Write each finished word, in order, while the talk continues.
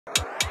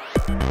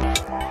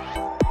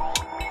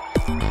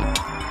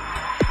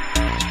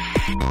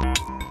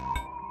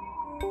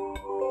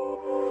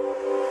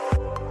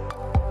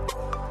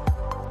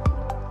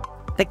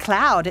The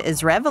cloud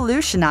is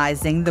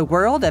revolutionizing the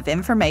world of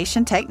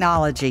information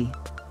technology.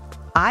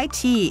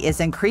 IT is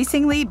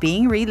increasingly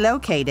being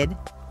relocated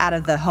out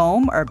of the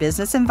home or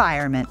business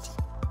environment.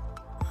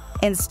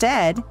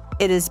 Instead,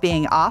 it is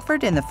being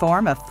offered in the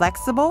form of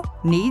flexible,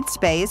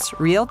 needs-based,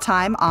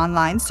 real-time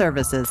online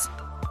services,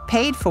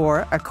 paid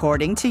for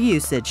according to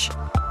usage.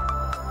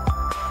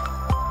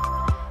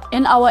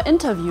 In our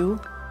interview,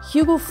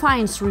 Hugo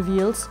Fines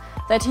reveals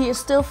that he is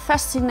still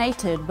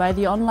fascinated by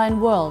the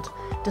online world,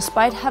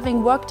 despite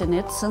having worked in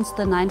it since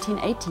the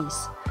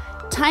 1980s.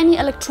 Tiny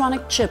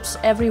electronic chips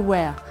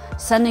everywhere,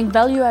 sending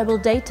valuable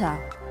data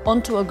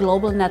onto a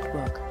global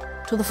network.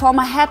 To the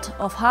former head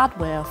of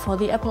hardware for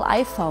the Apple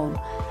iPhone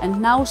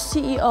and now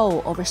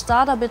CEO of a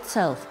startup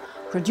itself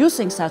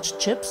producing such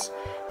chips,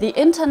 the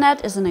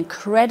Internet is an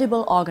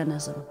incredible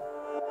organism.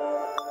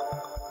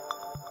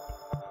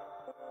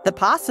 The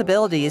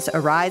possibilities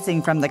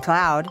arising from the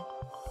cloud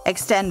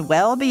extend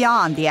well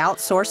beyond the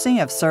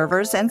outsourcing of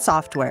servers and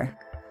software,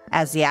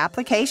 as the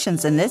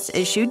applications in this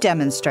issue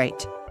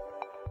demonstrate.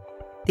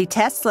 The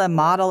Tesla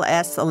Model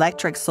S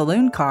electric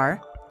saloon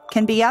car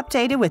can be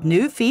updated with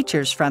new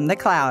features from the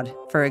cloud,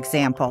 for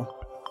example.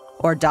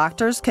 Or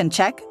doctors can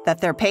check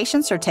that their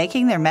patients are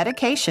taking their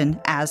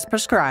medication as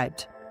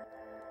prescribed.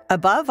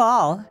 Above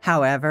all,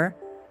 however,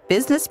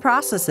 business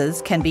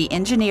processes can be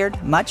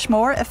engineered much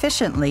more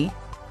efficiently,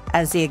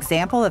 as the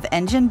example of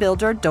engine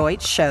builder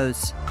Deutsch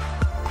shows.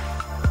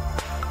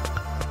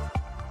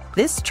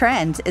 This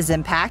trend is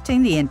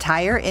impacting the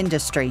entire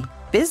industry.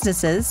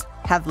 Businesses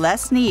have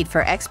less need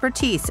for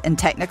expertise in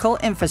technical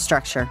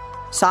infrastructure.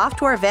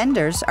 Software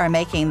vendors are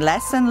making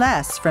less and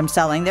less from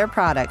selling their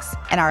products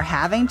and are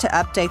having to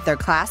update their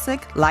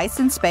classic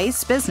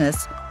license-based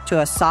business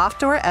to a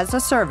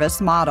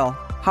software-as-a-service model.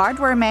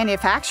 Hardware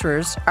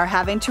manufacturers are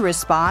having to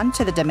respond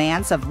to the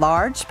demands of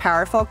large,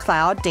 powerful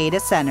cloud data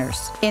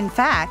centers. In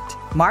fact,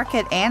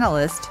 market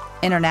analyst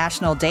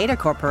International Data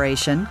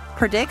Corporation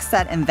predicts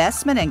that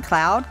investment in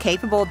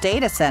cloud-capable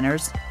data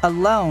centers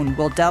alone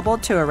will double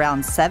to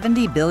around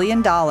 $70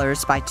 billion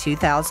by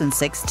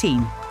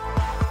 2016.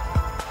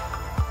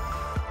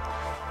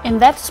 In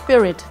that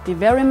spirit, we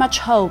very much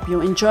hope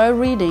you enjoy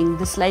reading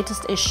this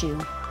latest issue.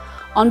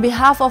 On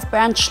behalf of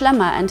Bernd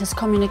Schlemmer and his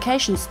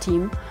communications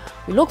team,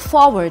 we look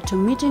forward to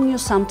meeting you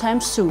sometime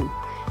soon,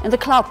 in the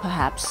cloud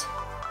perhaps.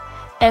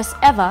 As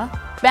ever,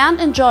 Bernd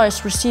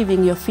enjoys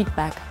receiving your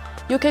feedback.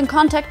 You can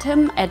contact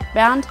him at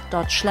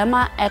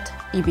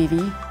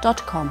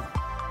bernd.schlemmer@ebv.com.